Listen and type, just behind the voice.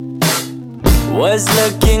Was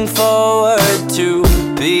looking forward to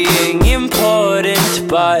being important,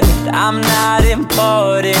 but I'm not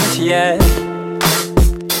important yet.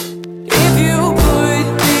 If you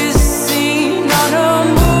put this scene on a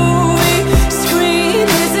movie screen,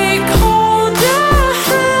 is it called a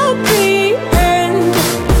happy end?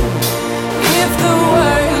 If the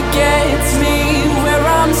world gets me where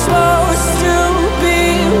I'm supposed to be,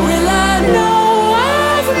 will I know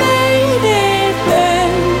I've made it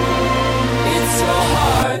then? It's so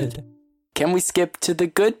hard. Can we skip to the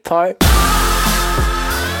good part?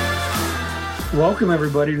 Welcome,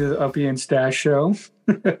 everybody, to the Uppy and Stash Show.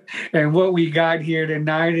 And what we got here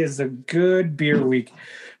tonight is a good beer week.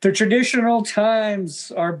 The traditional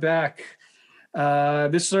times are back.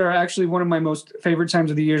 This is actually one of my most favorite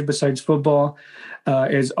times of the year besides football,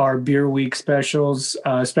 is our beer week specials,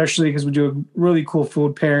 especially because we do really cool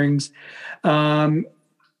food pairings.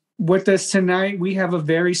 With us tonight, we have a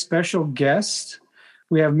very special guest.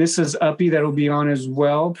 We have Mrs. Uppy that will be on as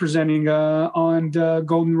well, presenting on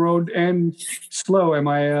Golden Road and Slow. Am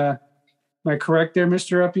I correct there,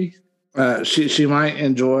 Mr. Uppy? She might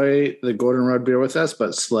enjoy the Golden Road beer with us,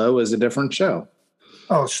 but Slow is a different show.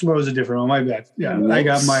 Oh, Slow is a different one. My bad. Yeah, I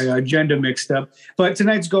got my agenda mixed up. But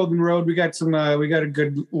tonight's Golden Road. We got a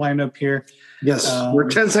good lineup here. Yes, we're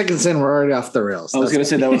 10 seconds in. We're already off the rails. I was going to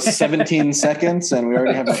say that was 17 seconds, and we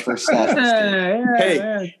already have our first stash.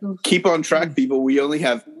 Hey, keep on track, people. We only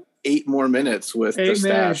have 8 more minutes with the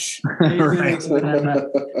stash. 8 minutes,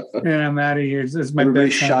 and I'm out of here. This is my Everybody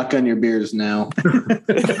bedtime. shotgun your beers now.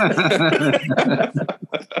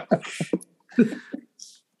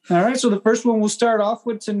 All right, so the first one we'll start off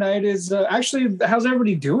with tonight is actually, how's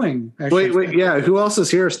everybody doing? Actually, Wait, yeah. Who else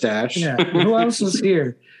is here, Stash? Yeah, who else is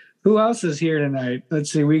here? Who else is here tonight?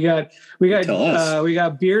 Let's see. We got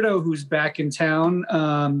Beardo, who's back in town.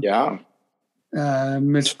 Yeah.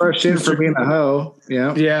 First in for being a hoe.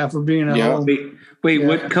 Yeah. Yeah, for being a hoe. Wait,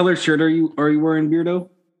 what color shirt are you wearing, Beardo?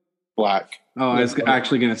 Black. Oh, I was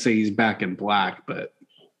actually going to say he's back in black, but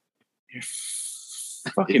You're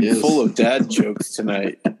fucking full of dad jokes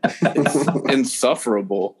tonight. It's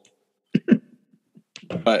insufferable.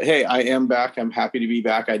 But hey, I am back. I'm happy to be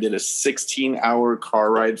back. I did a 16-hour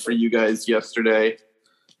car ride for you guys yesterday.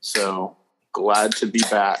 So glad to be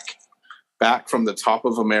back. Back from the top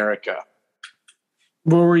of America.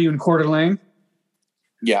 Where were you, in Coeur d'Alene?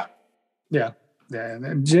 Yeah. Yeah.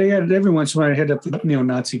 Jay, every once in a while I head up to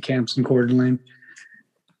neo-Nazi camps in Coeur d'Alene.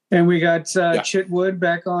 And we got Chitwood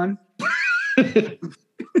back on.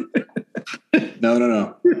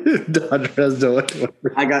 No. I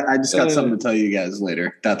just got something to tell you guys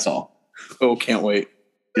later. That's all. Oh, can't wait.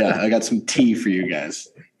 Yeah, I got some tea for you guys.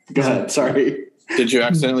 Go ahead. Sorry. Did you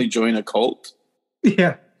accidentally join a cult?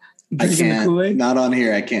 Yeah. I can't. Not on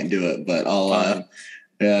here. I can't do it, but I'll.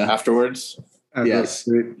 Yeah. Afterwards? Yes.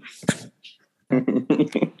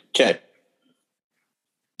 Okay.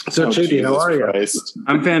 So, Chitty, how are you? Christ.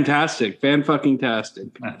 I'm fantastic.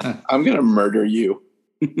 Fan-fucking-tastic. I'm going to murder you.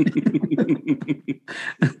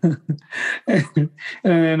 And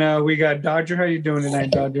then we got Dodger. How you doing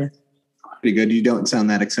tonight, Dodger? Pretty good. You don't sound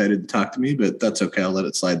that excited to talk to me, but that's okay. I'll let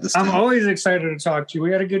it slide this time. I'm always excited to talk to you.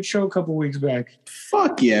 We had a good show a couple weeks back.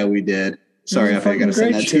 Fuck yeah, we did. Sorry if I got to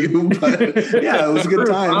send that to you, but yeah, it was a good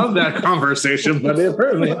time. I love that conversation, but it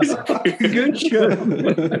really was a good show.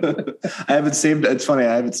 I haven't saved. It's funny.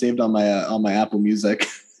 I haven't saved on my Apple Music.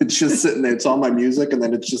 It's just sitting there. It's all my music, and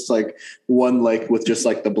then it's just like one with just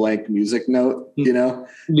like the blank music note, Yeah.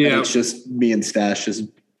 And it's just me and Stash just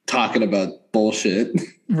talking about bullshit,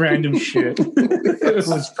 random shit. It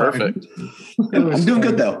was perfect. I'm doing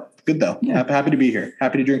good though. Yeah. Happy to be here.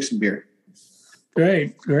 Happy to drink some beer.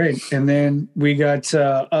 Great. And then we got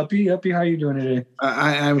Uppy. Uppy, how you doing today?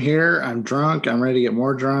 I'm here. I'm drunk. I'm ready to get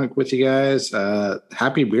more drunk with you guys.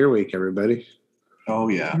 Happy beer week, everybody. Oh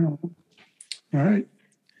yeah. All right.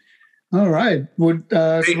 Our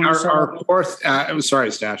fourth.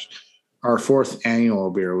 Sorry, Stash. Our fourth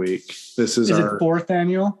annual beer week. This is our fourth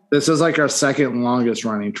annual. This is like our second longest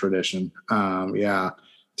running tradition. Yeah.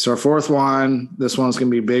 So our fourth one. This one's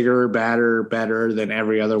gonna be bigger, badder, better than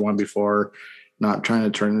every other one before. Not trying to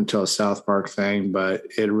turn it into a South Park thing, but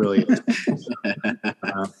it really is.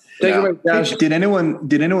 Did anyone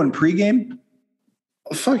pregame?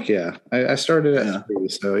 Oh, fuck yeah. I started at 3,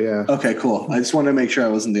 so yeah. Okay, cool. I just wanted to make sure I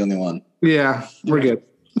wasn't the only one. Yeah, we're good.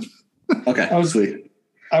 Okay, sweet.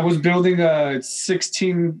 I was building a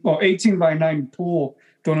 18 by 9 pool,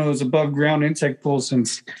 one of those above ground intake pools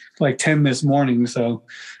since like 10 this morning. So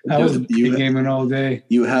I was gaming all day.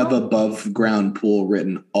 You have above ground pool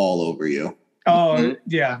written all over you. Oh,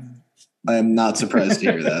 yeah. I am not surprised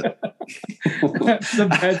to hear that. The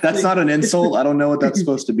best That's thing- not an insult. I don't know what that's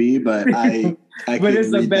supposed to be, but I But could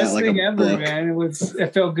it's the read best that like thing a ever, book. man.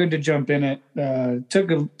 It felt good to jump in it.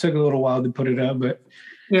 Took a little while to put it up, but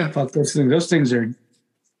Yeah. fuck those things. Those things are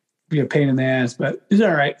be a pain in the ass, but it's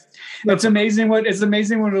all right. It's amazing what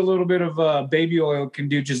a little bit of baby oil can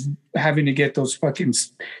do. Just having to get those fucking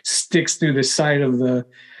sticks through the side of the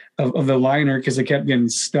liner because it kept getting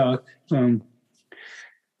stuck.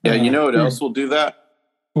 Yeah, you know what else will do that?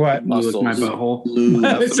 What? Look my Muscles. butthole. Lube.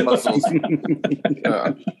 That's the muscles.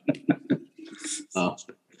 Yeah. Oh.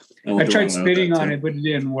 I tried spitting on it, but it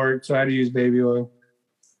didn't work, so I had to use baby oil.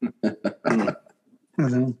 I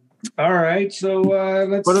don't know. All right, so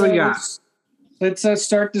let's. What do we got? Let's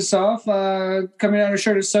start this off. Coming out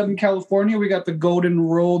of Southern California, we got the Golden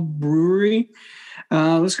Road Brewery.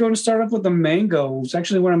 Let's go and start off with the mango. It's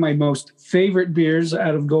actually one of my most favorite beers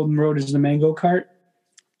out of Golden Road is the Mango Cart.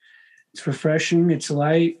 It's refreshing. It's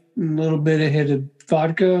light. A little bit of hit of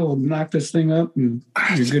vodka will knock this thing up, and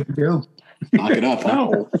you're good to go. Knock it up. Huh?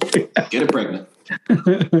 No. Get it pregnant.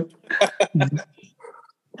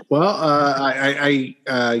 Well, I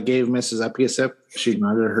gave Mrs. Uppy a sip. She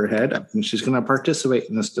nodded her head. I think she's going to participate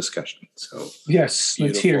in this discussion. So Yes,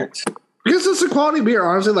 let's hear it. because it's a quality beer,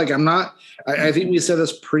 honestly. Like I'm not. I think we said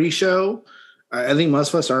this pre-show. I think most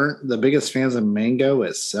of us aren't the biggest fans of mango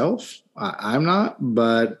itself. I'm not,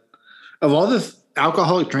 but of all the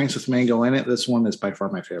alcoholic drinks with mango in it, this one is by far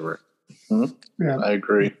my favorite. Yeah. I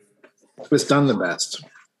agree. It's done the best.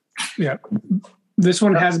 Yeah. This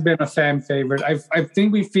one has been a fan favorite. I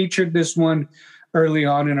think we featured this one early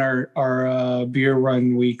on in our beer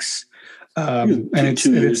run weeks. And it's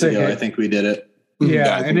 2 years a ago, hit. I think we did it.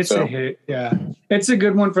 Yeah, I and think it's so. a hit. Yeah. It's a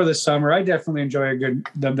good one for the summer. I definitely enjoy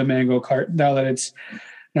the Mango Cart now that it's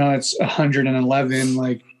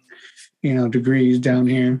 111 degrees down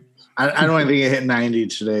here. I don't think it hit 90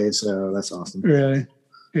 today, so that's awesome. Really?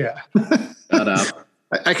 Yeah. Shut up.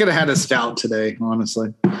 I could have had a stout today,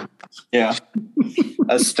 honestly. Yeah.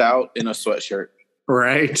 A stout in a sweatshirt.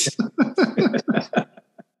 Right.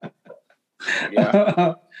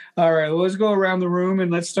 Yeah. All right. Well, let's go around the room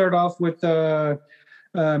and let's start off with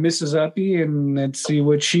Mrs. Uppy and let's see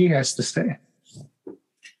what she has to say.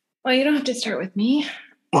 Well, you don't have to start with me.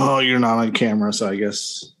 Oh, you're not on camera, so I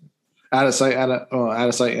guess out of sight, out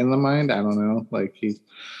of sight, in the mind. I don't know. Like he.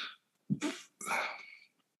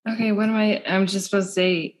 Okay, what am I? I'm just supposed to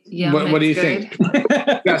say, yeah. What do you it's think? good.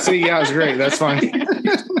 Yeah, see, yeah, it's great. That's fine.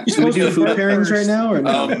 Should we do food pairings right now or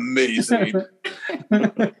no? Amazing.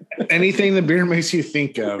 Anything the beer makes you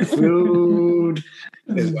think of. Food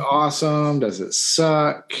is awesome. Does it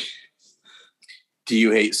suck? Do you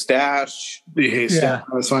hate stash? Do you hate Yeah. stuff?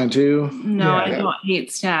 That's fine too. No, I Yeah. don't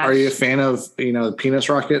hate stash. Are you a fan of penis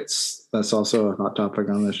rockets? That's also a hot topic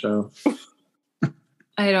on the show.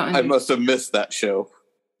 I don't. I must have missed that show.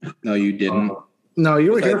 No, you didn't. No, you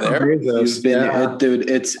were Was I here for there? beer though. You've been, Yeah. dude.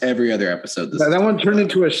 It's every other episode. That one turned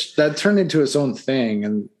into its own thing,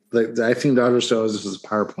 and I think the other shows this is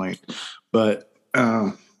PowerPoint, but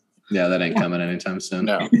Yeah, that ain't coming anytime soon.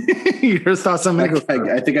 No. your thoughts on I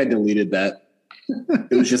Microsoft? think I deleted that.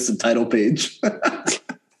 It was just a title page.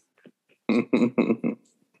 It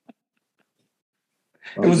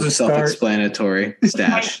was a start. Self-explanatory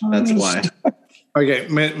stash. That's why. Okay,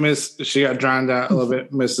 Miss, she got drowned out a little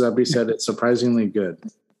bit. Miss Zubby said it's surprisingly good.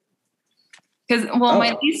 Because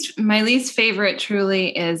my least favorite truly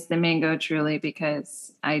is the mango truly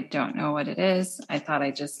because I don't know what it is. I thought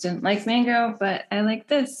I just didn't like mango, but I like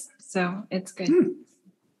this, so it's good.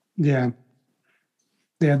 Yeah.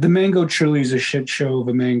 Yeah, the mango truly is a shit show of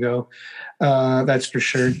a mango. That's for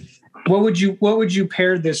sure. What would you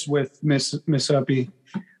pair this with, Miss Uppy?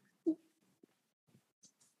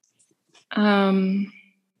 I'm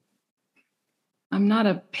not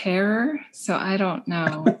a pairer, so I don't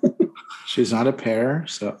know. She's not a pear,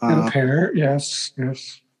 so A pair, yes.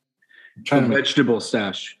 trying to make Vegetable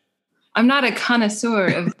stash. I'm not a connoisseur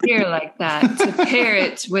of beer like that to pair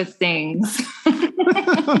it with things.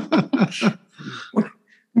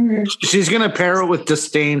 She's gonna pair it with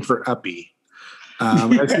disdain for Uppy.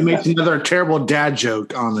 As she makes another terrible dad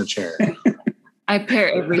joke on the chair. I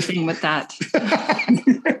pair everything with that.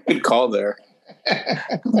 Good call there.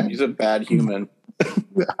 He's a bad human.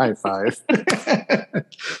 High five.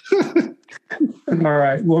 All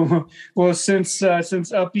right. Well, since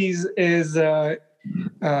Uppy's is right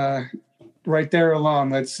there along,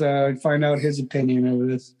 let's find out his opinion of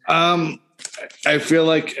this. I feel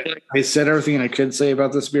like I said everything I could say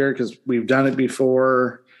about this beer because we've done it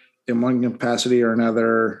before in one capacity or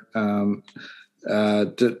another. To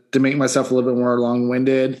make myself a little bit more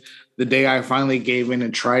long-winded, the day I finally gave in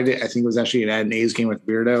and tried it, I think it was actually at an A's game with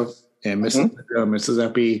Beardo and Mrs.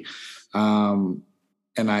 Epi.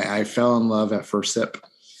 And I fell in love at first sip.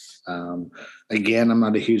 Again, I'm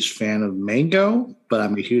not a huge fan of mango, but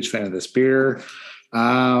I'm a huge fan of this beer.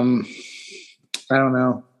 I don't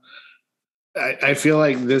know. I feel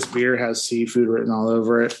like this beer has seafood written all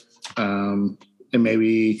over it. And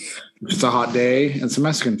maybe it's a hot day and some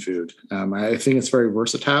Mexican food. I think it's very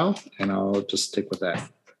versatile, and I'll just stick with that.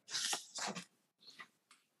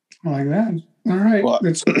 I like that. All right. Well,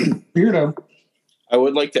 It's Beardo. I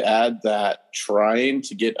would like to add that trying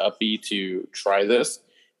to get Uppy to try this,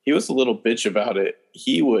 he was a little bitch about it.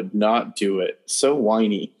 He would not do it. So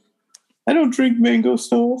whiny. I don't drink mango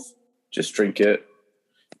stuff. Just drink it.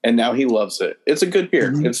 And now he loves it. It's a good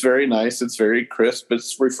beer. Mhm. It's very nice. It's very crisp.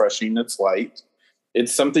 It's refreshing. It's light.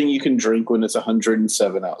 It's something you can drink when it's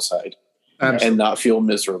 107 outside and not feel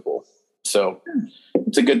miserable. So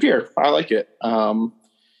it's a good beer. I like it.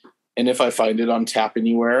 And if I find it on tap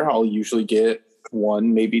anywhere, I'll usually get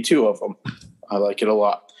one, maybe two of them. I like it a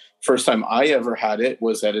lot. First time I ever had it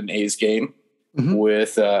was at an A's game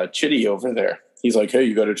with Chitty over there. He's like, hey,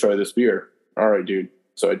 you got to try this beer. All right, dude.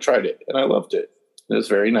 So I tried it and I loved it. It was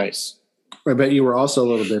very nice. I bet you were also a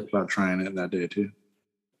little bit about trying it that day too.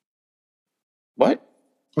 What?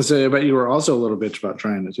 I say, I bet you were also a little bitch about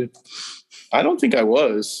trying it too. I don't think I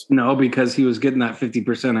was. No, because he was getting that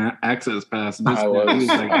 50% access pass. I was.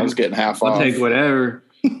 Like, I was getting half I'll off. take whatever.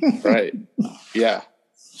 Right. Yeah.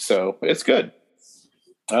 So it's good.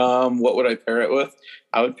 What would I pair it with?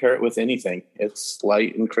 I would pair it with anything. It's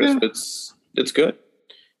light and crisp. Yeah. It's good.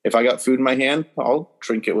 If I got food in my hand, I'll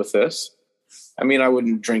drink it with this. I mean, I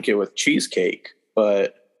wouldn't drink it with cheesecake,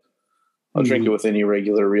 but I'll drink it with any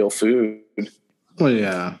regular real food. Well,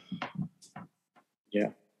 yeah. Yeah.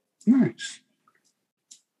 Nice.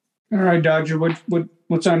 All right, Dodger.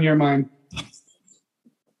 What's on your mind?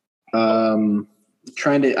 I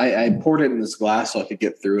poured it in this glass so I could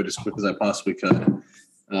get through it as quick as I possibly could.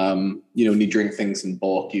 When you drink things in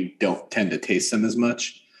bulk, you don't tend to taste them as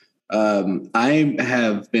much. I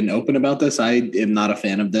have been open about this. I am not a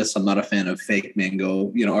fan of this. I'm not a fan of fake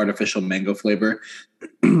mango, artificial mango flavor.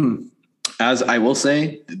 As I will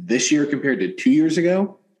say, this year compared to 2 years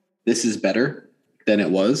ago, this is better than it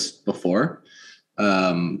was before.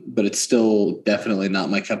 But it's still definitely not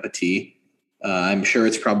my cup of tea. I'm sure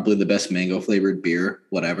it's probably the best mango flavored beer,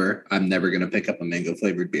 whatever. I'm never going to pick up a mango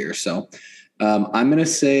flavored beer. So I'm going to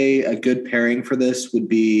say a good pairing for this would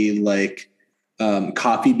be like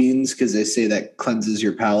coffee beans, because they say that cleanses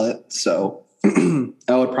your palate. So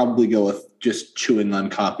I would probably go with just chewing on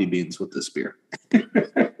coffee beans with this beer.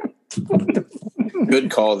 Good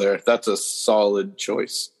call there. That's a solid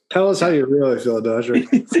choice. Tell us how you really feel, Dodger. I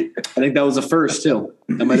think that was a first too.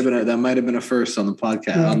 That might have been a first on the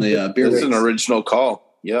podcast on the beer. It's an rates. original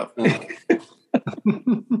call. Yeah.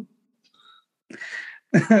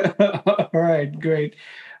 All right, great.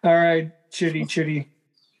 All right, Chitty,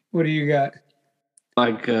 what do you got?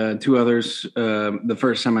 Like two others. The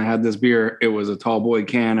first time I had this beer, it was a tall boy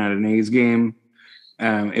can at an A's game.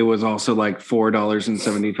 It was also like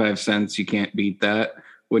 $4.75. You can't beat that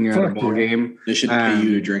when you're at a ball game. They should pay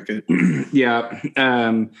you to drink it. Yeah.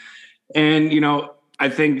 And, I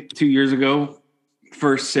think 2 years ago,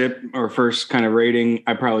 first sip or first kind of rating,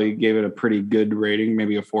 I probably gave it a pretty good rating,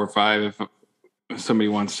 maybe a 4 or 5 if somebody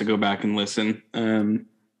wants to go back and listen.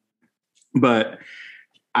 But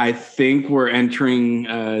I think we're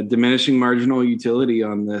entering diminishing marginal utility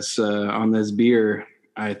on this beer.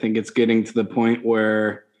 I think it's getting to the point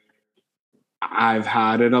where I've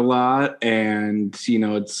had it a lot and,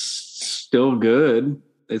 it's still good.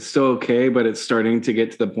 It's still okay, but it's starting to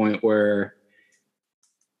get to the point where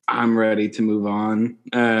I'm ready to move on.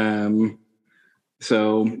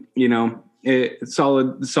 So, it's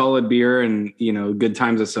solid beer and, good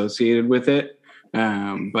times associated with it.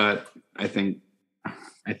 But I think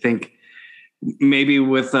maybe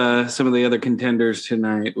with some of the other contenders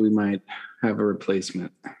tonight, we might have a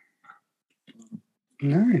replacement.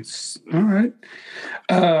 Nice. All right.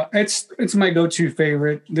 It's my go-to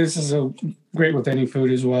favorite. This is great with any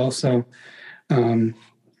food as well. So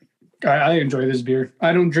I enjoy this beer.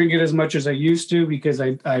 I don't drink it as much as I used to because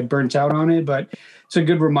I burnt out on it, but it's a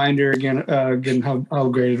good reminder again how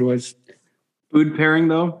great it was. Food pairing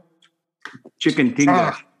though, chicken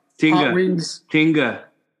tinga, Hot wings. tinga,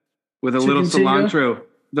 with a Chicken little tinga? cilantro,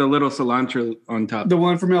 the little cilantro on top. The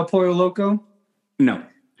one from El Pollo Loco. No,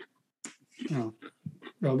 Oh,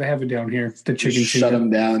 well, they have it down here. It's the chicken Shut tinga. him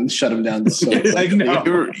down. Shut him down. So I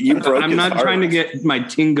know. You broke I'm his not heart. trying to get my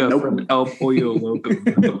tinga Nope. from El Pollo Loco.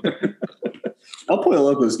 El Pollo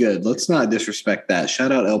Loco is good. Let's not disrespect that.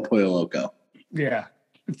 Shout out El Pollo Loco. Yeah,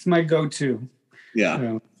 it's my go-to.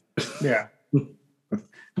 Yeah. Yeah.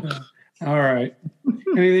 All right.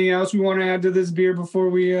 Anything else we want to add to this beer before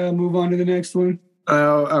we move on to the next one?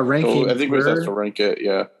 A ranking. I think we're supposed to rank it.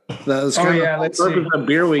 Yeah. That was kind of let's purpose see. of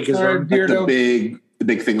beer week is All right, Beardo, the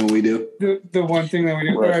big thing when we do. the one thing that we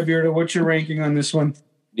do. Right. All right, Beardo, what's your ranking on this one?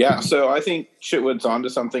 Yeah, so I think Chitwood's onto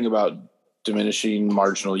something about diminishing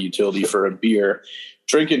marginal utility for a beer.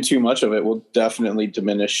 Drinking too much of it will definitely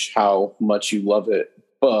diminish how much you love it,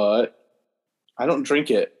 but I don't drink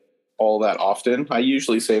it all that often. I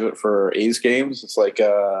usually save it for A's games. It's like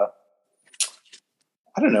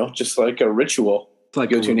just like a ritual. It's like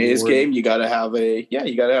Go to an A's reward. game, you gotta have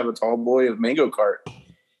a tall boy of Mango Cart.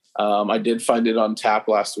 I did find it on tap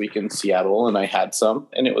last week in Seattle, and I had some,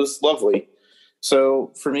 and it was lovely.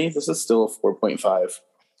 So for me, this is still a 4.5.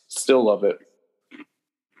 Still love it.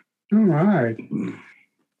 All right.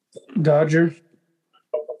 Dodger.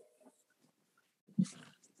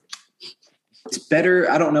 It's better.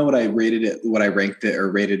 I don't know what I rated it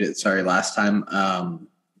last time.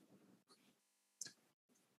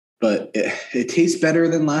 But it tastes better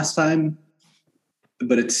than last time.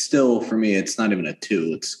 But it's still, for me, it's not even a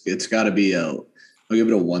 2. It's got to be I'll give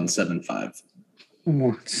it a 1.75.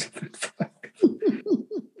 1.75.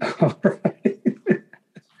 All right.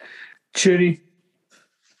 Chitty.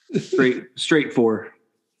 Straight 4.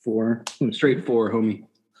 4. Straight 4, homie.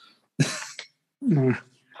 No.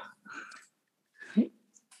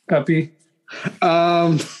 Uppy.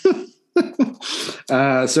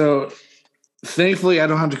 So thankfully I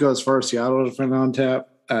don't have to go as far as Seattle to find it on tap.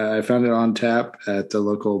 I found it on tap at the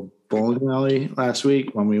local bowling alley last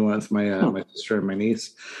week when we went with my sister and my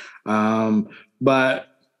niece. But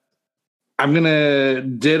I'm gonna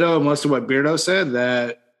ditto most of what Beardo said,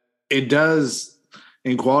 that it does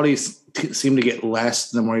in quality seem to get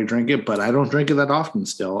less the more you drink it, but I don't drink it that often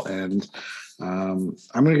still, and I'm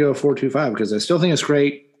gonna go 4.25 because I still think it's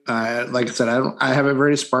great. Like I said, I have it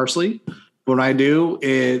very sparsely. When I do,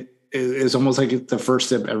 it's almost like it's the first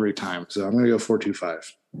sip every time. So I'm going to go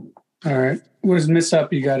 4.25. All right. What does Miss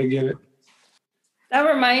Uppy got to give it? That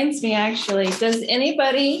reminds me, actually. Does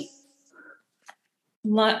anybody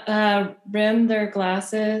rim their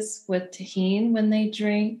glasses with tahini when they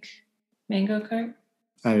drink Mango Cart?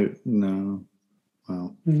 No.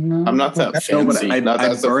 Well, No. I'm not that No, but fancy. I not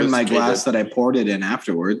that burned my sophisticated. glass that I poured it in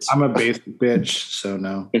afterwards. I'm a basic bitch, so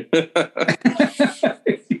no.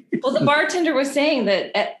 Well, the bartender was saying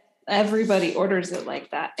that everybody orders it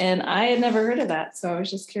like that, and I had never heard of that, so I was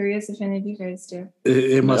just curious if any of you guys do.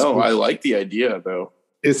 It must No, be. I like the idea though.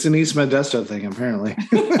 It's an East Modesto thing, apparently.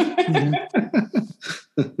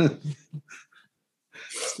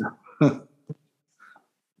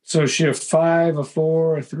 So she a 5, a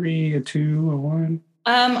 4, a 3, a 2, a 1.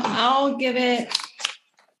 I'll give it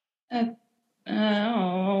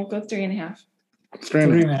I'll go 3.5.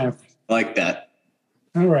 3.5. I like that.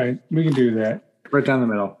 All right. We can do that. Right down the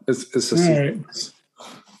middle. It's just All right.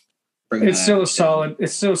 It's still a solid.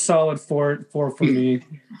 It's still solid 4 for me.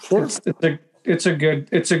 It's a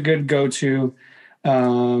good go-to.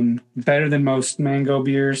 Better than most mango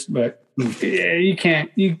beers, but yeah, you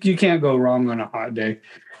can't go wrong on a hot day.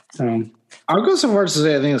 So I'll go so far as to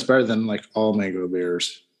say I think it's better than like all mango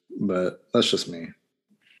beers, but that's just me.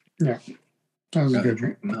 yeah, that was a good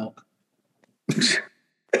drink. Milk.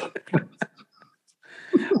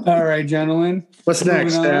 All right, gentlemen. What's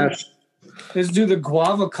next, Moving on. Dash? Let's do the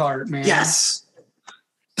guava cart, man. Yes.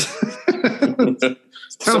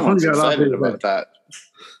 Someone's got off excited his about that.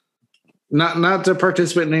 Not to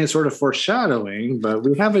participate in any sort of foreshadowing, but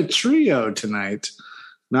we have a trio tonight,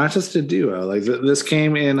 not just a duo. Like this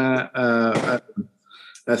came in a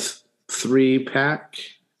 3-pack,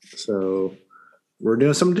 so we're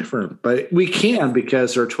doing something different. But we can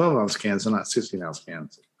because they're 12-ounce cans and not 16-ounce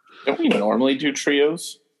cans. Don't we normally do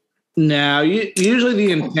trios? Now, usually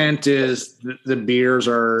the intent is the beers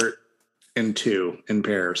are in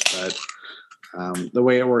pairs, but the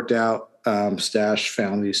way it worked out, Stash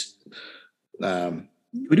found these.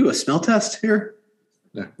 We do a smell test here.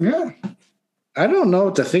 Yeah. I don't know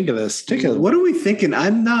what to think of this. What are we thinking?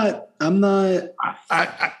 I'm not. I'm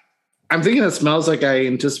thinking it smells like I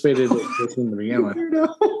anticipated it to begin with.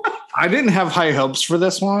 I didn't have high hopes for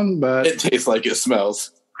this one, but It tastes like it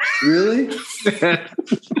smells. Really?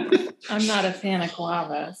 I'm not a fan of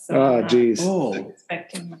guava, so oh, I'm not geez. Oh,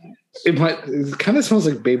 expecting that. It kind of smells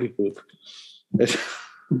like baby poop.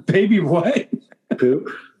 Baby, what? Poop.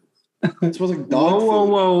 it smells like dog Whoa,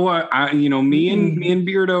 food. whoa. Me and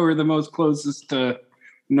Beardo are the most closest to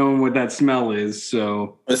knowing what that smell is.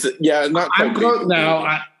 So Yeah, not I'm quite close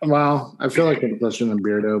now. I feel like I'm closer than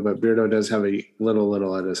Beardo, but Beardo does have a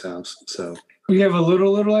little at his house. So You have a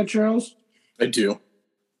little at your house? I do.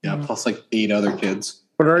 Yeah, plus like 8 other kids.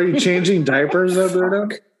 But are you changing diapers though,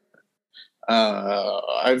 Beardo?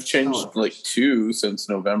 I've changed like 2 since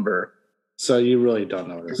November. So you really don't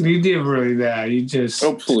notice. You did really that. You just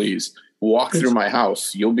Oh, please. Walk through my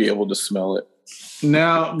house. You'll be able to smell it.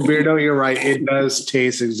 No, Beardo, you're right. It does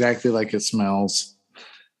taste exactly like it smells.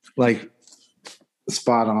 Like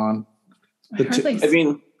spot on. I heard, like, I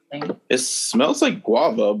mean, something. it smells like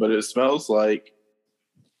guava, but it smells like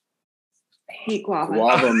I hate guava.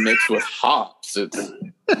 guava mixed with hops. It's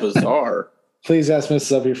bizarre. Please ask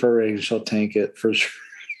Mrs. Uppy for a rating. She'll tank it for sure.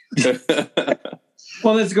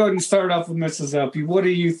 Well, let's go ahead and start off with Mrs. Uppy. What do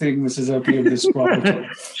you think, Mrs. Uppy, of this quality?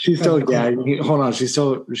 She's still gagging. Hold on. She's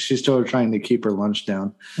still trying to keep her lunch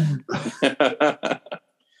down.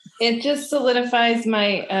 It just solidifies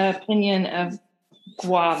my opinion of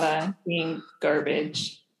guava being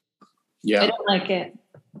garbage. I Yeah. don't like it.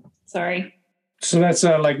 Sorry. So that's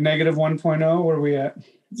like negative 1.0. Where are we at?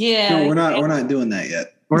 Yeah. No, we're not doing that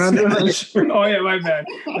yet. We're not doing this. Oh yeah, my bad.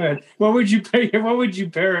 What would you pay? What would you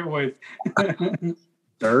pair it with?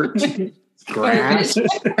 Dirt, grass, The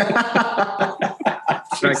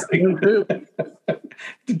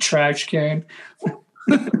trash can.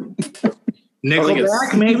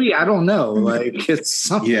 Nickelback, maybe. I don't know. Like it's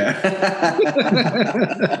something. Yeah.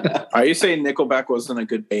 Are you saying Nickelback wasn't a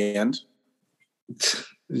good band?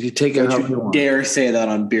 You take it how Don't you you want. dare say that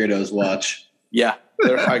on Beardo's watch. Yeah,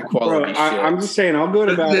 they're high quality shit. I'm just saying, I'll go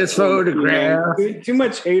to bat. This photograph. Too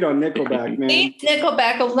much hate on Nickelback, man. Leave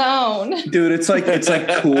Nickelback alone. Dude, it's like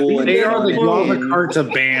cool. And They are the fun. guava carts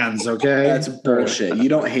of bands. Okay, That's bullshit. You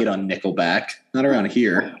don't hate on Nickelback. Not around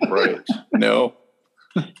here. Right. No.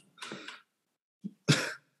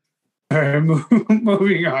 All right,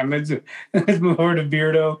 moving on. Let's move over to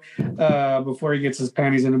Beardo before he gets his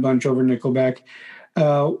panties in a bunch over Nickelback.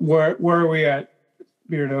 Where are we at,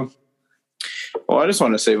 Beardo? Well, I just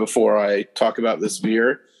want to say before I talk about this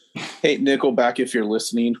beer, hey, Nickelback, if you're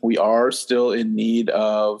listening, we are still in need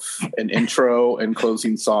of an intro and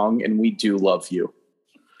closing song, and we do love you.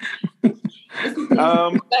 Look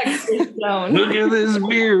at this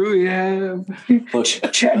beer we have.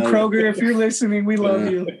 Chad Kroger, if you're listening, we love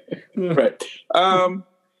you. Right.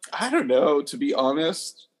 I don't know. To be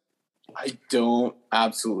honest, I don't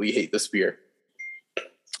absolutely hate this beer.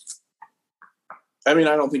 I mean,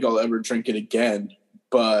 I don't think I'll ever drink it again,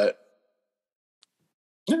 but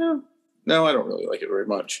no, I don't really like it very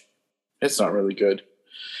much. It's not really good.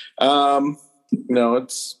 No,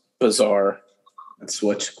 it's bizarre. Let's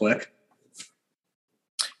switch quick.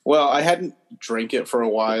 Well, I hadn't drank it for a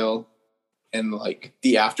while, and like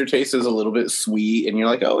the aftertaste is a little bit sweet, and you're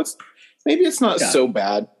like, oh, it's not so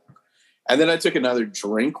bad. And then I took another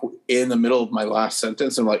drink in the middle of my last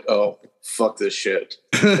sentence, and I'm like, oh, fuck this shit.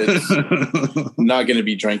 It's not going to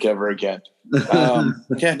be drank ever again.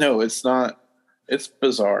 Yeah, no, it's not. It's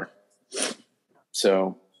bizarre.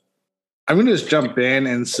 So I'm going to just jump in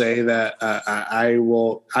and say that I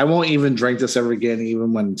won't even drink this ever again,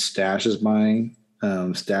 even when Stash is buying.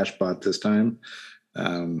 Stash bought this time.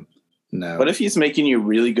 No. what if he's making you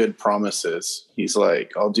really good promises? He's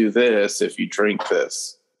like, I'll do this if you drink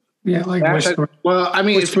this. Yeah, like Well, I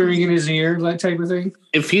mean, whispering in his ear, that type of thing.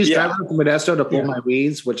 if he's driving to Modesto to pull my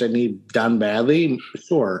weeds, which I need done badly,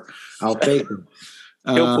 sure, I'll take him.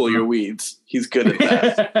 He'll pull your weeds. He's good at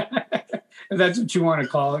that. If that's what you want to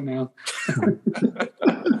call it now.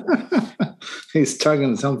 He's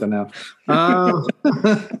tugging something now.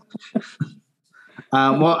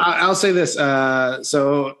 Well, I'll say this.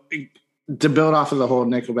 So to build off of the whole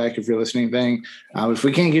Nickelback, if you're listening thing, if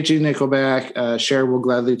we can't get you Nickelback, Cher will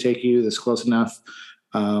gladly take you. That's close enough.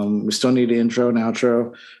 We still need an intro and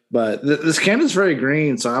outro, but this can is very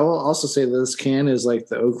green. So I will also say this can is like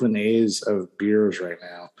the Oakland A's of beers right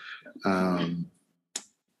now.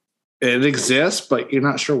 It exists, but you're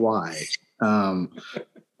not sure why.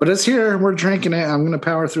 But it's here. We're drinking it. I'm going to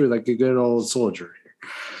power through like a good old soldier.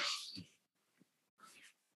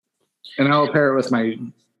 And I'll pair it with my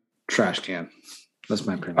trash can. That's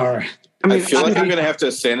my opinion. All right. I feel like I'm going to have to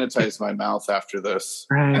sanitize my mouth after this.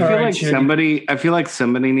 I feel like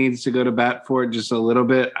somebody needs to go to bat for it just a little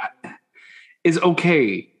bit. It's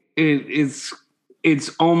okay. It's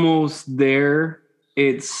almost there.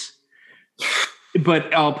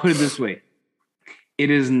 But I'll put it this way. It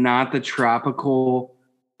is not the tropical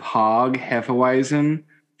Pog Hefeweizen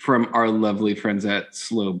from our lovely friends at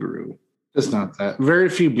Slow Brew. It's not that. Very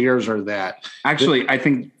few beers are that. Actually, I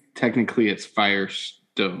think technically it's Fire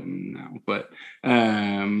don't know, but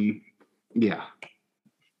yeah.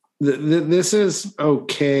 This is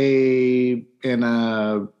okay in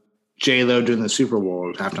a J-Lo doing the Super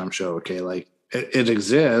Bowl halftime show. Okay, like it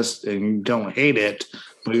exists and you don't hate it,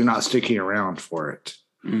 but you're not sticking around for it.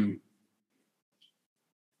 Mm.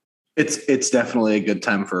 It's definitely a good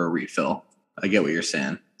time for a refill. I get what you're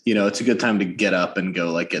saying. You know, it's a good time to get up and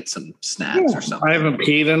go like get some snacks or something. I haven't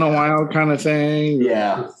peed in a while, kind of thing.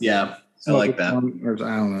 Yeah. I like that. Or,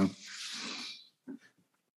 I don't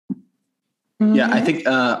know. Yeah, I think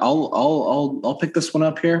I'll pick this one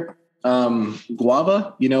up here.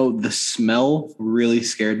 Guava, you know, the smell really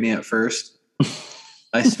scared me at first.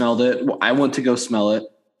 I smelled it. I went to go smell it.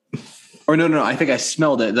 Or no, I think I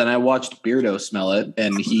smelled it. Then I watched Beardo smell it,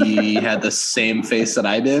 and he had the same face that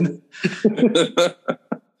I did.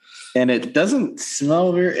 And it doesn't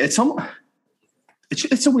smell very. It's a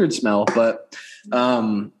weird smell, but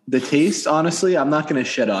the taste, honestly, I'm not going to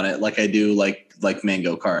shit on it like I do like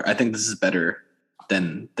Mango Cart. I think this is better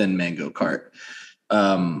than Mango Cart.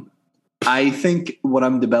 I think what I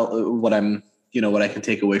can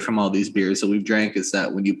take away from all these beers that we've drank is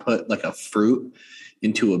that when you put like a fruit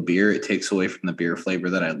into a beer, it takes away from the beer flavor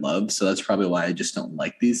that I love. So that's probably why I just don't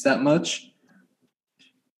like these that much.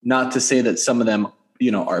 Not to say that some of them, you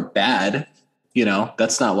know, are bad. You know,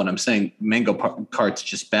 that's not what I'm saying. Mango Cart's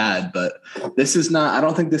just bad, but this is not. I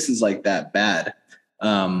don't think this is like that bad.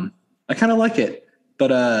 I kind of like it,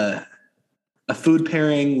 but a food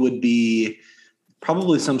pairing would be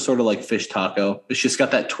probably some sort of like fish taco. It's just got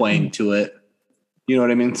that twang to it. You know what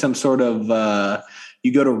I mean? Some sort of.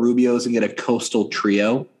 You go to Rubio's and get a Coastal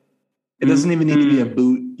Trio. It doesn't even need to be a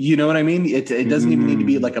boot. You know what I mean? It doesn't even need to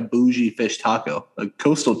be like a bougie fish taco. A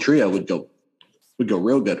Coastal Trio would go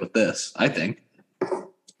real good with this, I think.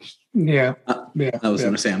 Yeah. I was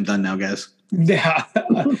going to say I'm done now, guys. Yeah.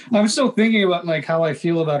 I'm still thinking about like how I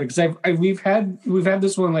feel about it because we've had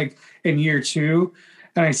this one like in year 2,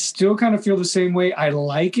 and I still kind of feel the same way. I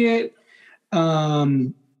like it, but I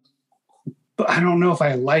don't know if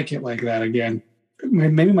I like it like that again.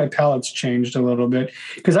 Maybe my palate's changed a little bit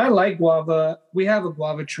because I like guava. We have a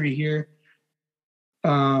guava tree here.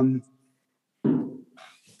 I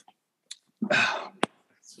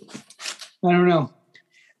don't know.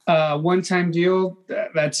 One-time deal.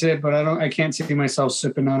 That's it. But I can't see myself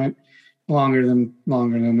sipping on it longer than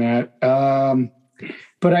that.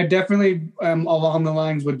 But I definitely am along the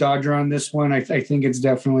lines with Dodger on this one. I think it's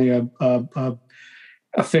definitely a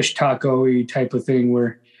fish taco-y type of thing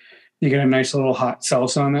where you get a nice little hot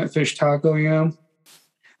salsa on that fish taco, you know, a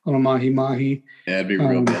little mahi-mahi. Yeah, it'd be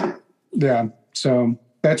real good. Yeah, so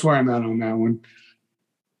that's where I'm at on that one.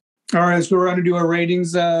 All right, let's go around and do our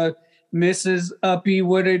ratings. Mrs. Uppy,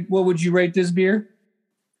 what would you rate this beer?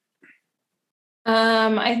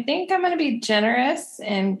 I think I'm going to be generous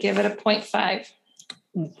and give it a 0.5.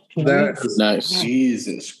 That's nice.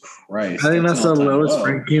 Jesus Christ. I think that's the lowest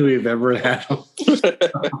ranking we've ever had.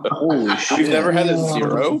 Holy shit. We've never had a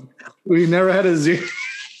 0? We've never had a 0.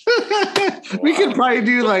 We could probably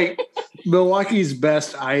do like Milwaukee's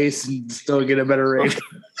best ice and still get a better rating.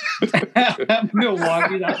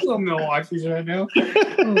 Milwaukee, that's what Milwaukee's right now.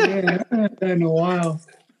 Oh man, I haven't had that in a while.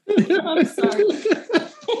 I'm sorry.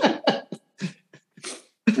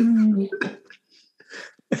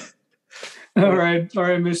 All right,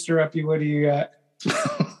 Mr. Uppy, what do you got?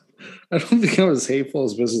 I don't think I'm as hateful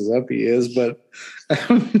as Mrs. Uppy is, but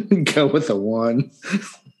I'm going to go with a 1.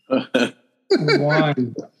 1. All right,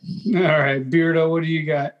 Beardo, what do you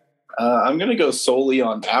got? I'm going to go solely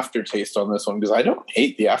on aftertaste on this one because I don't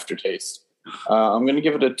hate the aftertaste. I'm going to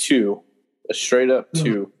give it a 2, a straight up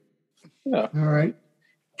 2. Yeah. All right,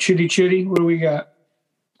 Chitty, what do we got?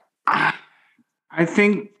 I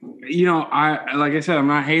think, you know, like I said, I'm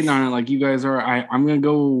not hating on it like you guys are. I'm going to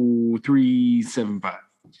go 3.75.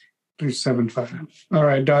 3.75. All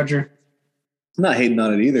right, Dodger. I'm not hating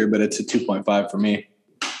on it either, but it's a 2.5 for me.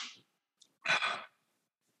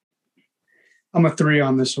 I'm a 3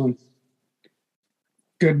 on this one.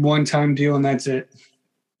 Good one-time deal, and that's it.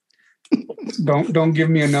 Don't give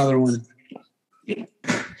me another one.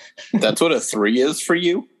 That's what a 3 is for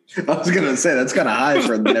you? I was gonna say that's kind of high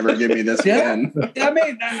for never give me this again.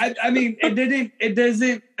 I mean, it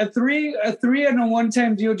doesn't. A three and a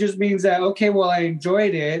one-time deal just means that okay, well, I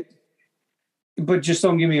enjoyed it, but just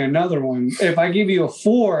don't give me another one. If I give you a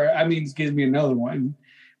 4, I mean, give me another one.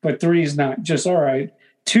 But 3 is not just all right.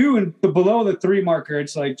 2 and below the 3 marker,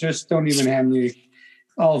 it's like just don't even have me.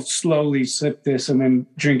 I'll slowly sip this and then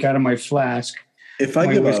drink out of my flask. If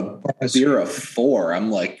I give a beer a 4,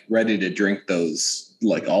 I'm like ready to drink those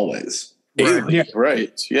like always. daily, Yeah.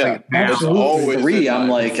 right? Yeah, Like, it's absolutely. always Three, in I'm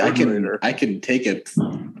my like, I refrigerator. can take it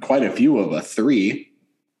quite a few of a 3.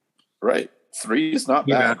 Right, 3 is not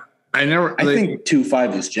Yeah. bad. I never. I think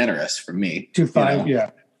 2.5 is generous for me. 2.5, you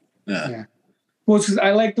know? yeah. Yeah. Well, it's 'cause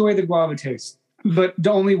I like the way the guava tastes, but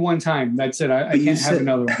only one time. That's it. I But you can't have said-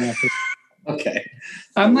 another one after. Okay.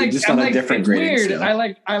 I'm We're like, just I'm on a like, different it's grading weird. scale. I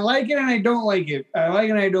like it and I don't like it. I like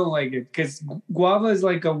it and I don't like it because guava is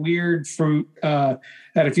like a weird fruit that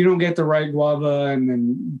if you don't get the right guava, and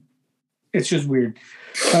then it's just weird.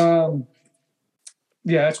 Yeah,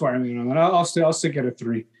 that's why I'm on that. I'll stick at a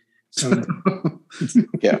 3. So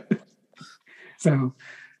Yeah. So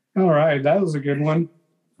all right, that was a good one.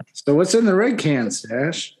 So what's in the red can,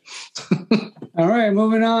 Stash? All right,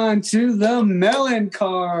 moving on to the melon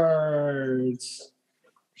cards.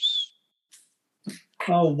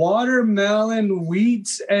 A watermelon wheat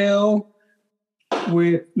ale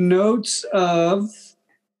with notes of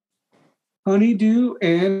honeydew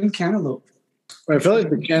and cantaloupe. I feel like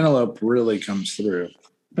the cantaloupe really comes through.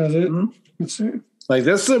 Does it? Mhm. Let's see. Like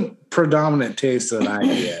that's the predominant taste that I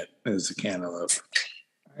get is the cantaloupe.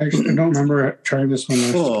 Actually, I don't remember trying this one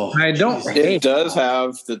last. Oh, I don't It hate does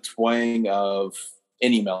have the twang of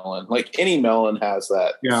any melon. Like any melon has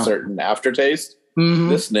that Yeah. certain aftertaste. Mhm.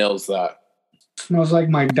 This nails that. Smells like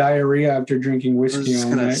my diarrhea after drinking I was whiskey just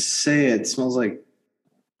all gonna night. say it smells like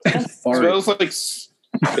It fart. smells like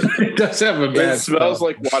It does have a bad it smells smell.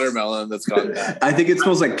 like watermelon that's gone bad. I think it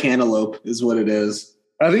smells like cantaloupe is what it is.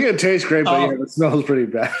 I think it tastes great, but Oh. yeah, it smells pretty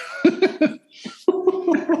bad.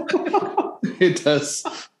 It does.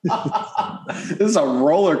 This is a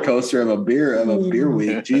roller coaster of a beer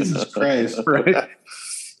week. Jesus Christ. Right.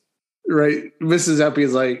 Right. Mrs. Eppie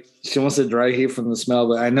is like, she wants a dry heat from the smell,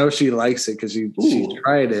 but I know she likes it because she Ooh.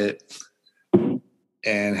 tried it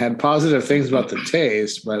and had positive things about the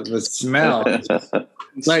taste, but the smell, It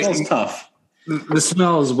Like- smells tough. the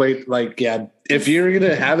smell is way like, yeah. If you're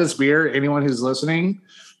gonna have this beer, anyone who's listening,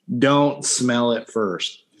 don't smell it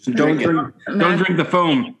first. Don't Drink it. drink. Don't drink the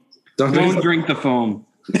foam. Don't Don't drink the foam.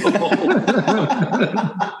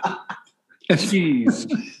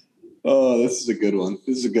 Jeez. Oh, this is a good one.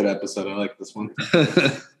 This is a good episode. I like this one.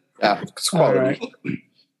 Yeah, it's All quality. right.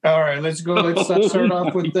 All right, let's go. Let's start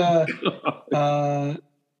off with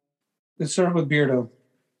let's start with Beardo.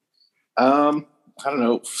 I don't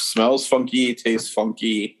know. Smells funky, tastes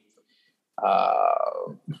funky.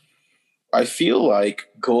 I feel like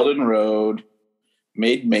Golden Road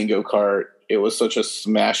made Mango Cart. It was such a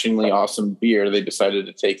smashingly awesome beer. They decided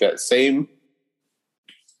to take that same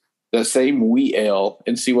wheat ale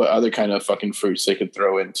and see what other kind of fucking fruits they could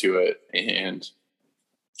throw into it. And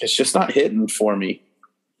it's just not hitting for me.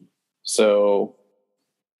 So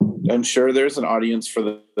I'm sure there's an audience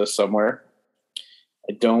for this somewhere.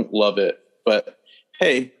 I don't love it, but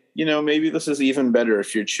hey, maybe this is even better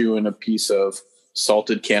if you're chewing a piece of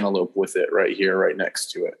salted cantaloupe with it right here, right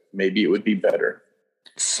next to it. Maybe it would be better.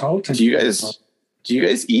 Salted. Do you guys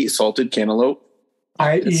eat salted cantaloupe?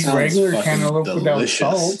 I It eat sounds regular fucking cantaloupe without delicious.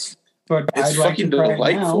 salt, but It's I'd like to fucking try it now.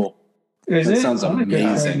 delightful. Is That it? sounds I'm gonna get it right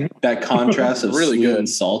amazing. now. That contrast of Really sweet good. and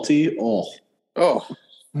salty. Oh, Oh,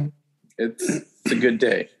 it's a good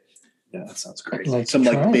day. yeah, that sounds great. I'd like to Some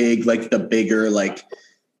try like it. big, like the bigger Yeah,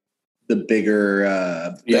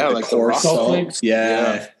 the like the coarse rock salt salt. flakes?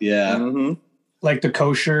 Yeah. Mm-hmm. Like the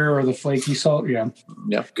kosher or the flaky salt. Yeah.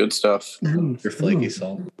 Yeah, good stuff. Mm. Your flaky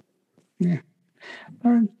salt.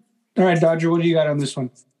 All right, Dodger. What do you got on this one?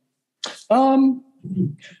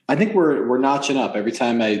 I think we're notching up every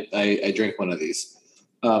time I drink one of these.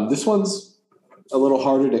 This one's a little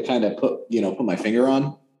harder to kind of put my finger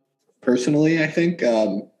on. Personally, I think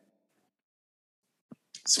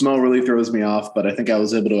smell really throws me off, but I think I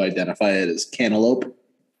was able to identify it as cantaloupe,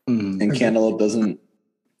 and cantaloupe doesn't.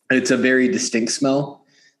 It's a very distinct smell.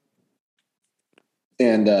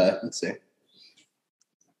 And let's see.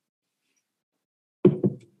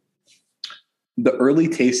 The early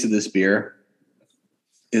taste of this beer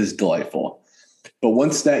is delightful. But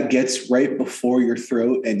once that gets right before your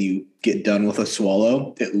throat and you get done with a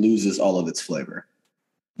swallow, it loses all of its flavor.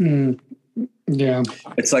 Mm. Yeah.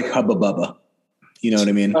 It's like Hubba Bubba. You know what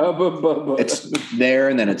I mean? It's there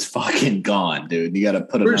and then it's fucking gone, dude. You got to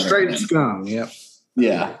put We're another straight one in. scum. Yep.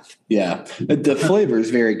 Yeah. Yeah. The flavor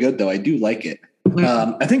is very good, though. I do like it.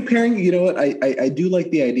 I think pairing, you know what? I do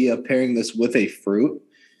like the idea of pairing this with a fruit,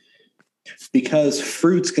 because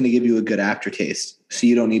fruit's going to give you a good aftertaste. So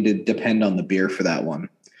you don't need to depend on the beer for that one.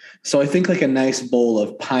 So I think like a nice bowl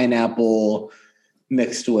of pineapple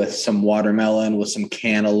mixed with some watermelon with some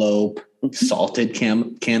cantaloupe, salted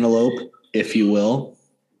cantaloupe, if you will.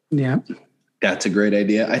 Yeah. That's a great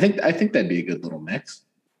idea. I think that'd be a good little mix.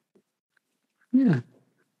 Yeah.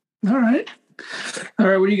 All right.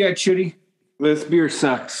 What do you got, Chitty? This beer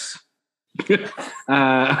sucks.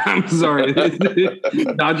 I'm sorry.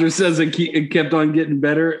 Dodger says it kept on getting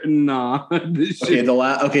better. Nah. Okay,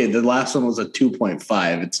 the last one was a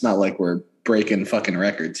 2.5. It's not like we're breaking fucking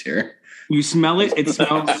records here. You smell it. It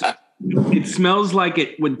smells. It smells like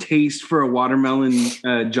it would taste for a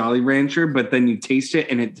watermelon Jolly Rancher, but then you taste it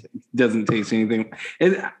and it doesn't taste anything.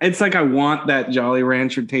 It's like I want that Jolly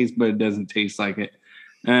Rancher taste, but it doesn't taste like it.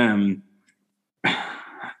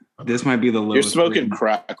 This might be the lowest. You're smoking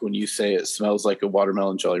crack when you say it smells like a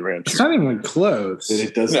watermelon Jolly Rancher. It's not even close.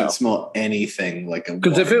 It doesn't smell anything like a.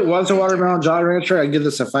 Because if it was a watermelon Jolly Rancher, I'd give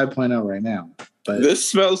this a 5.0 right now. But this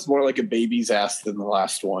smells more like a baby's ass than the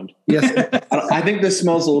last one. Yes, I think this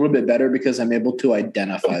smells a little bit better because I'm able to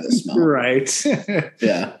identify the smell. Right.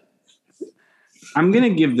 Yeah. I'm gonna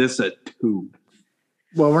give this a 2.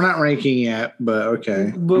 Well, we're not ranking yet, but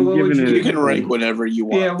okay. You can rank whenever you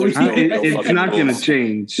want. Yeah, it's not going to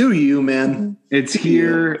change. Do you, man? It's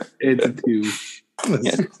here. It's a 2.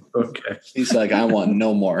 Okay. He's like, I want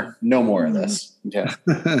no more of this. Yeah.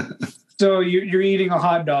 So you're eating a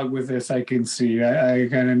hot dog with this. I can see. I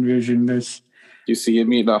kind of envision this. You see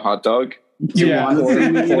him eating a hot dog? Yeah. I will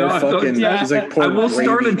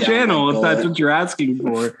start a gravy channel down if my that's what you're asking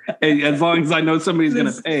for, as long as I know somebody's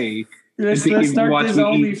going to pay. Let's to start watch this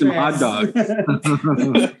me eat some hot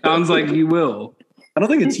OnlyFans. dogs. Sounds like you will. I don't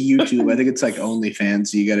think it's YouTube. I think it's like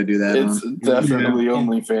OnlyFans. You got to do that. It's definitely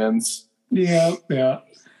OnlyFans. Yeah.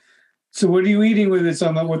 So what are you eating with this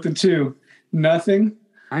with the 2? Nothing?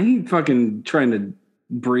 I ain't fucking trying to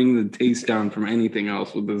bring the taste down from anything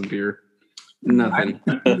else with this beer. Nothing.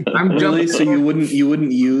 I'm really so you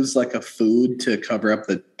wouldn't use like a food to cover up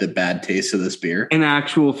the bad taste of this beer? An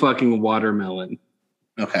actual fucking watermelon.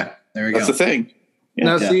 Okay, there we go. That's the thing.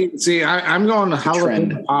 Yeah. Now, see, I'm going to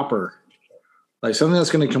jalapeno popper, like something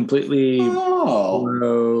that's going to completely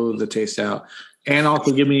throw the taste out, and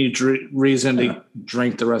also give me reason to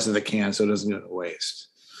drink the rest of the can so it doesn't go to waste.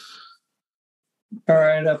 All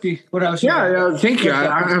right, Uppy. What else? Yeah, thank you.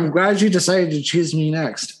 I'm glad you decided to choose me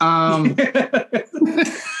next. Well,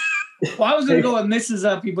 I was going to go with Mrs.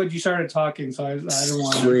 Uppy, but you started talking, so I don't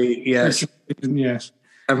want to. Sweet, yes. Yes.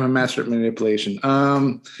 I'm a master at manipulation. I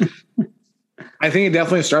think it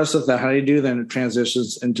definitely starts with the honeydew, then it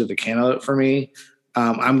transitions into the cantaloupe for me.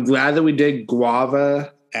 I'm glad that we did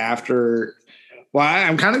guava after. Well,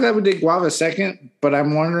 I'm kind of glad we did guava second, but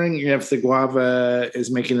I'm wondering if the guava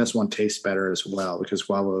is making this one taste better as well because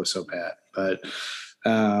guava was so bad. But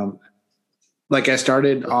like I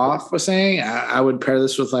started off with saying, I would pair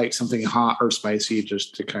this with like something hot or spicy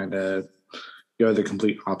just to kind of go the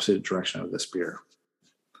complete opposite direction of this beer.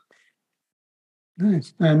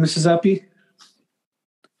 Nice. Mrs. Uppy?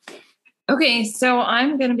 Okay, so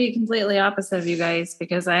I'm going to be completely opposite of you guys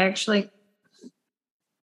because I actually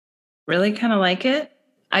really kind of like it.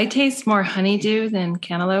 I taste more honeydew than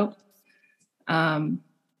cantaloupe, but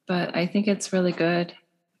I think it's really good.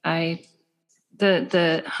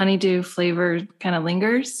 The honeydew flavor kind of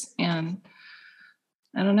lingers, and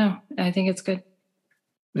I don't know. I think it's good.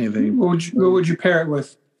 What would you pair it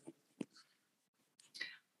with?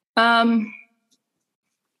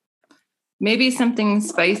 Maybe something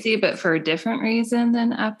spicy, but for a different reason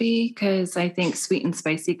than Uppy, because I think sweet and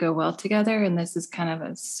spicy go well together, and this is kind of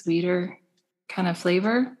a sweeter kind of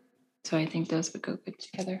flavor. So I think those would go good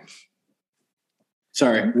together.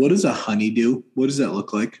 Sorry, what is a honeydew? What does that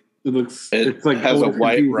look like? It like has a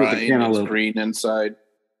white rind, it's green inside.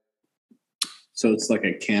 So it's like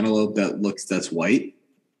a cantaloupe that's white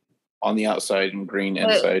on the outside and green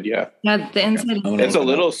inside. Yeah, the inside. It's a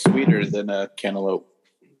little sweeter than a cantaloupe.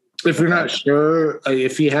 If you're not sure,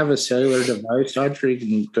 if you have a cellular device, Dodger, you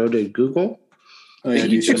can go to Google. Oh, yeah,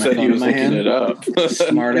 you said he was looking it up.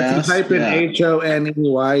 Smart ass. If you type in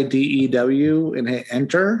HONEYDEW and hit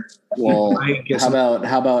enter. Well,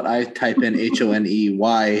 how about I type in HONEYDOO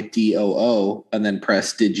and then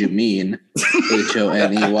press did you mean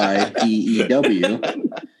HONEYDEW?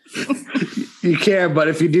 You can, but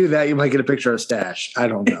if you do that, you might get a picture of Stash. I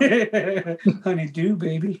don't know. Honeydew,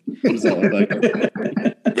 baby. What does that look like?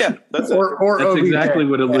 Yeah, that's exactly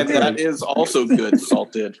what it looks like. That is also good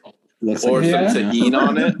salted. Or some tahini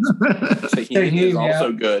on it. Tahini is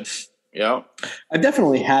also good. Yeah. I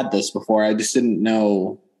definitely had this before. I just didn't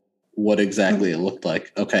know what exactly it looked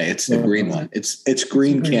like. Okay, it's the green one. It's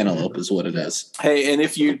green cantaloupe is what it is. Hey, and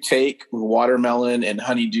if you take watermelon and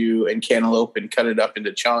honeydew and cantaloupe and cut it up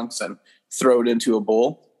into chunks and throw it into a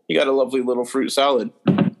bowl, you got a lovely little fruit salad.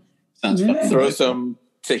 Sounds fun. Throw some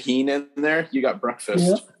tahini in there, you got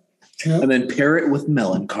breakfast. Yeah. And then pair it with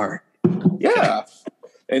melon cart. Yeah.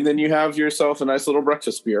 And then you have yourself a nice little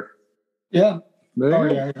breakfast beer. Yeah. There Oh you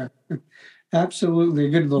go. yeah. Absolutely, a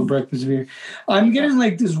good little breakfast beer. I'm getting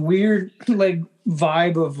like this weird like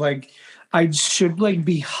vibe of like I should like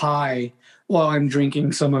be high while I'm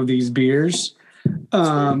drinking some of these beers.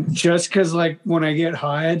 Just because like when I get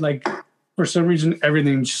high, like for some reason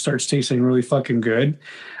everything just starts tasting really fucking good,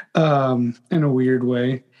 in a weird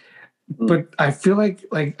way. But I feel like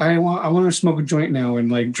I want to smoke a joint now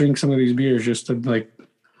and like drink some of these beers just to like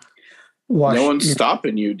wash. No one's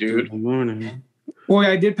stopping you, dude. Good morning. Well,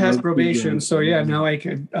 I did pass No probation, good. so yeah, now I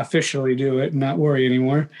could officially do it and not worry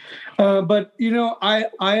anymore. But you know, I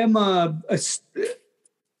am I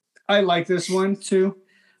like this one too.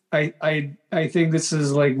 I think this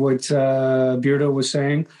is like what Beardo was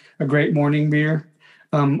saying, a great morning beer.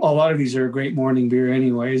 A lot of these are a great morning beer,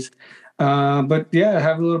 anyways. But yeah,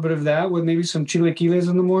 have a little bit of that with maybe some chilaquiles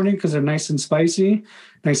in the morning because they're nice and spicy,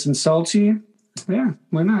 nice and salty. Yeah,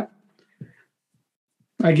 why not?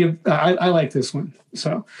 I like this one.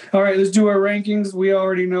 So, all right, let's do our rankings. We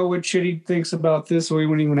already know what Chitty thinks about this, so we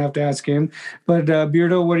wouldn't even have to ask him. But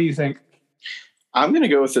Beardo, what do you think? I'm going to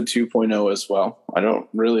go with the 2.0 as well. I don't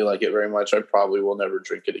really like it very much. I probably will never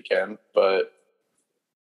drink it again, but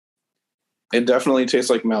it definitely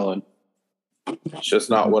tastes like melon. It's just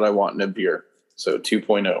not what I want in a beer. So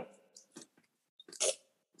 2.0.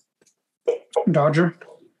 Dodger?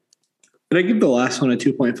 Did I give the last one a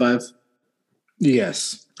 2.5?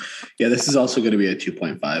 Yes. Yeah, this is also going to be a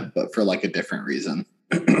 2.5, but for like a different reason.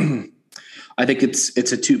 I think it's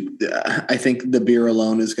a 2. I think the beer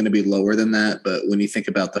alone is going to be lower than that, but when you think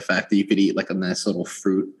about the fact that you could eat like a nice little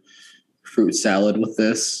fruit salad with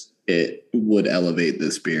this, it would elevate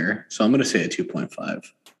this beer. So I'm going to say a 2.5.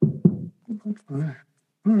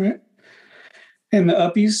 All right. And the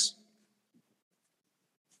uppies?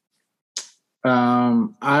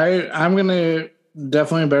 I'm gonna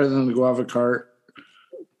definitely better than the guava cart.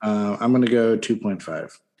 I'm gonna go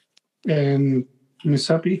 2.5. And Miss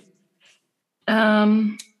Uppy?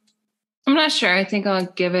 I'm not sure. I think I'll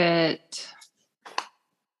give it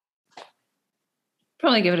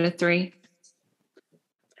probably give it a 3.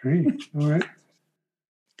 Great. All right.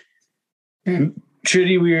 And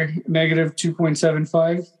Chitty, we're negative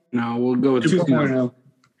 2.75. No, we'll go with 2.0.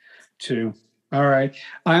 2. All right.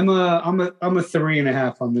 I'm a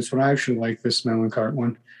 3.5 on this one. I actually like this melon cart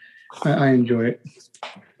one. I enjoy it.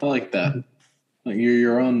 I like that. Like, you're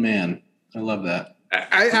your own man. I love that.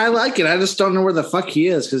 I like it. I just don't know where the fuck he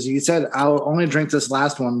is because he said I'll only drink this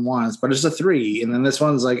last one once, but it's a 3, and then this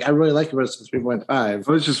one's like I really like it, but it's a 3.5.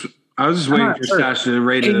 I was just waiting for Stash to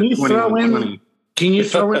rate it at 20. Can you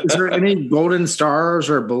throw in? Is there any golden stars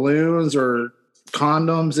or balloons or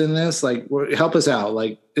condoms in this? Like, help us out.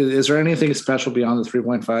 Like, is there anything special beyond the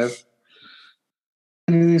 3.5?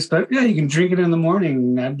 Yeah, you can drink it in the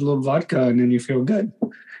morning, add a little vodka, and then you feel good.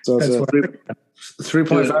 So it's That's a what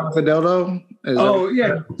 3.5 with a dildo?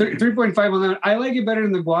 Yeah, 3.5 on that. I like it better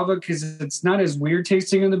than the guava because it's not as weird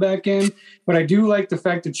tasting in the back end. But I do like the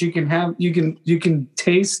fact that you can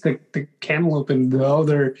taste the cantaloupe and the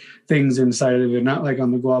other things inside of it, not like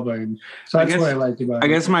on the guava end. So that's what I like about it. I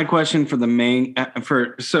guess my question for the main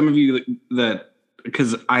for some of you that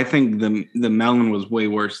because I think the melon was way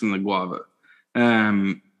worse than the guava,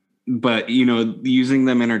 but you know, using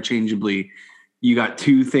them interchangeably. You got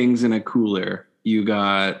 2 things in a cooler. You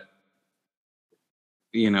got,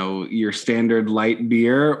 you know, your standard light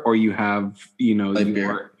beer, or you have, you know,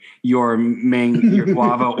 your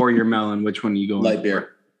guava or your melon. Which one are you going? Light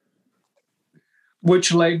beer.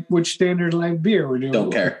 Which standard light beer we're doing?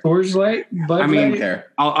 Don't care. Coors Light, Bud Light? Don't care.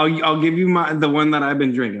 I'll give you the one that I've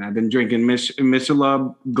been drinking. I've been drinking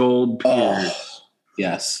Michelob Gold Pure. Oh,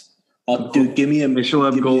 yes. Dude, give me a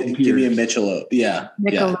Michelob Gold Pure. Give me a Michelob. Yeah,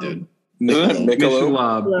 Michelob. yeah, dude.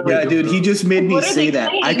 Michelob. Yeah, dude, he just made me say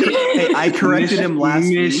that. I corrected him last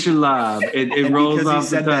week. Michelob. It rolls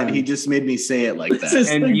off the tongue. He just made me say it like that.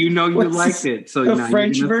 And you know you liked it. So the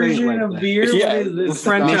French version of beer? Yeah, the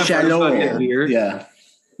French beer. Yeah.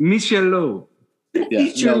 Michelot.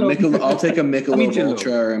 Yeah. No, I'll take a Michelob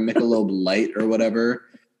Ultra or a Michelob Light or whatever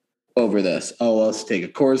over this. Oh, let's take a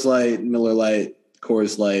Coors Light, Miller Light,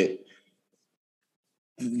 Coors Light.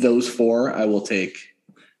 Those 4 I will take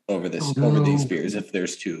over these beers if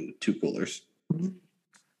there's two coolers. And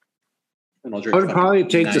I'll drink. I would probably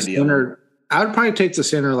take the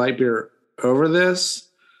Sinner light beer over this,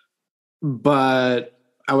 but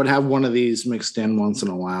I would have one of these mixed in once in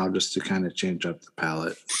a while just to kind of change up the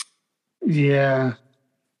palate. Yeah.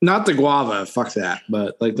 Not the guava, fuck that,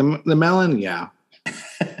 but like the melon, yeah.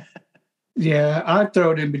 Yeah, I'd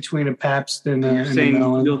throw it in between a Pabst and a Saying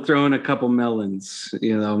melon. you'll throw in a couple melons,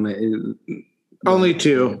 you know. Only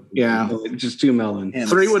 2. Yeah. Just 2 melon. And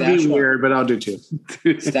 3 would be Stash weird, but I'll do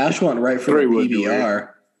 2. Stash went right for the 3 would be PBR.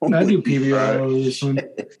 I do PBR over this one.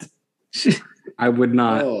 I would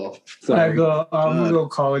not. Oh, I'm gonna go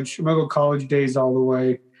college. I'm gonna go college days all the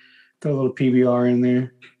way. Throw a little PBR in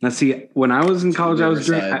there. Now, see, when I was in college, I was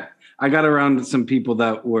Riverside. drinking. I got around some people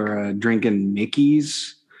that were drinking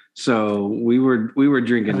Mickeys, so we were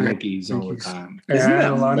drinking Mickeys all the time. isn't Yeah,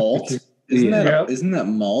 that a lot of malt? people- Yeah. Isn't that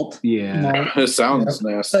malt? Yeah. It sounds It's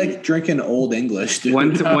nasty. like drinking Old English, dude.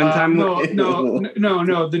 One time, no.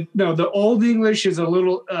 The Old English is a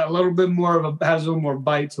little bit more has a little more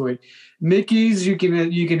bite to it. Mickey's you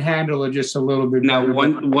can handle it just a little bit. no,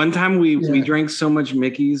 better. one time we Yeah. drank so much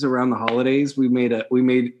Mickey's around the holidays, we made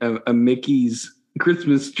a Mickey's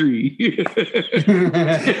Christmas tree.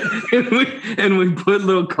 and we put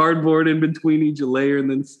little cardboard in between each layer and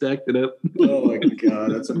then stacked it up. Oh my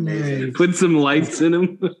god, that's amazing. Put some lights in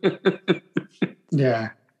them. Yeah,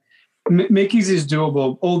 Mickey's is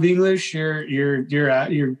doable. Old English, you're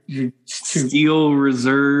too. Steel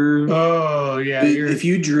Reserve. Oh yeah, If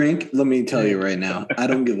you drink, let me tell you right now, I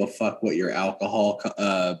don't give a fuck what your alcohol,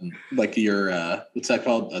 like your what's that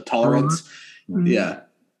called, a tolerance. Yeah,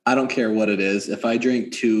 I don't care what it is. If I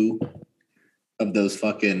drink 2 of those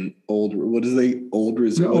fucking old reserve,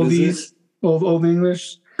 old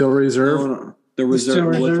English. Still reserve. No, the reserve, Steel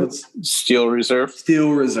Reserve? what's Steel Reserve.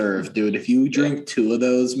 Steel Reserve, dude. If you drink 2 of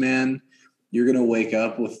those, man, you're gonna wake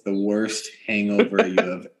up with the worst hangover you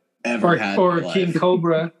have ever had. Or in your King life.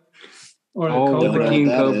 Cobra. Or the Oh, Cobra. the King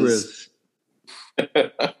That Cobras.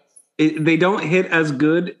 They don't hit as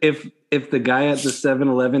good if the guy at the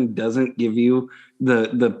 7-Eleven doesn't give you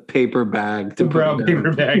the paper bag to The brown put down.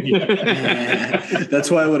 paper bag. Yeah.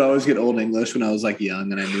 That's why I would always get Old English when I was like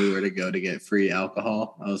young and I knew where to go to get free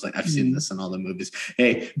alcohol. I was like, I've seen this in all the movies.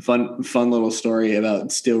 Hey, fun little story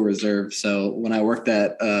about Steel Reserve. So when I worked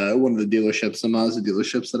at one of the dealerships, the Mazda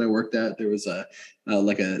dealerships that I worked at, there was a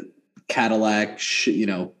Cadillac,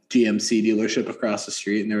 GMC dealership across the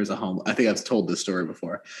street, and there was a home. I think I've told this story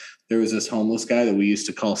before. There was this homeless guy that we used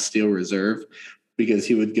to call Steel Reserve because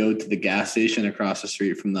he would go to the gas station across the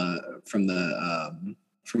street from our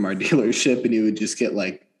dealership, and he would just get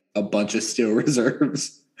like a bunch of Steel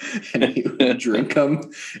Reserves, and he would drink them,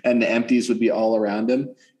 and the empties would be all around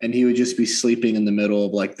him, and he would just be sleeping in the middle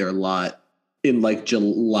of like their lot in like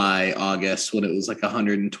July, August, when it was like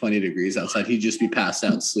 120 degrees outside. He'd just be passed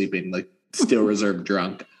out sleeping, like Steel Reserve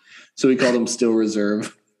drunk. So we called him Steel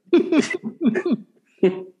Reserve.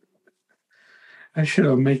 I should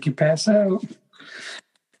have make you pass out.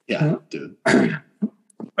 Yeah, dude.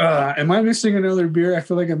 Am I missing another beer? I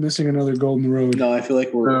feel like I'm missing another Golden Road. No, I feel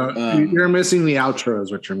like we're You're missing the outro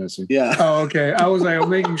is what you're missing. yeah. Oh, okay. I was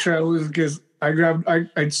making sure I was because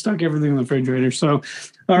I stuck everything in the refrigerator. So,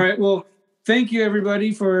 all right. Well, thank you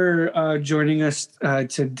everybody for joining us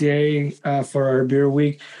today for our beer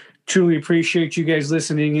week. Truly appreciate you guys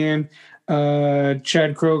listening in.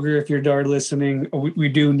 Chad Kroger, if you're listening, we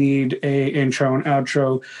do need a intro and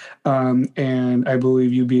outro, and I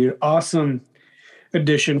believe you'd be an awesome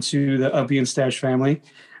addition to the Uppy and Stash family.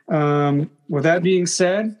 With that being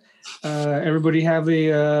said, everybody have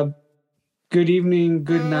a good evening,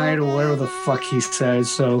 good night, or whatever the fuck he says.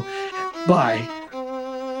 So, bye.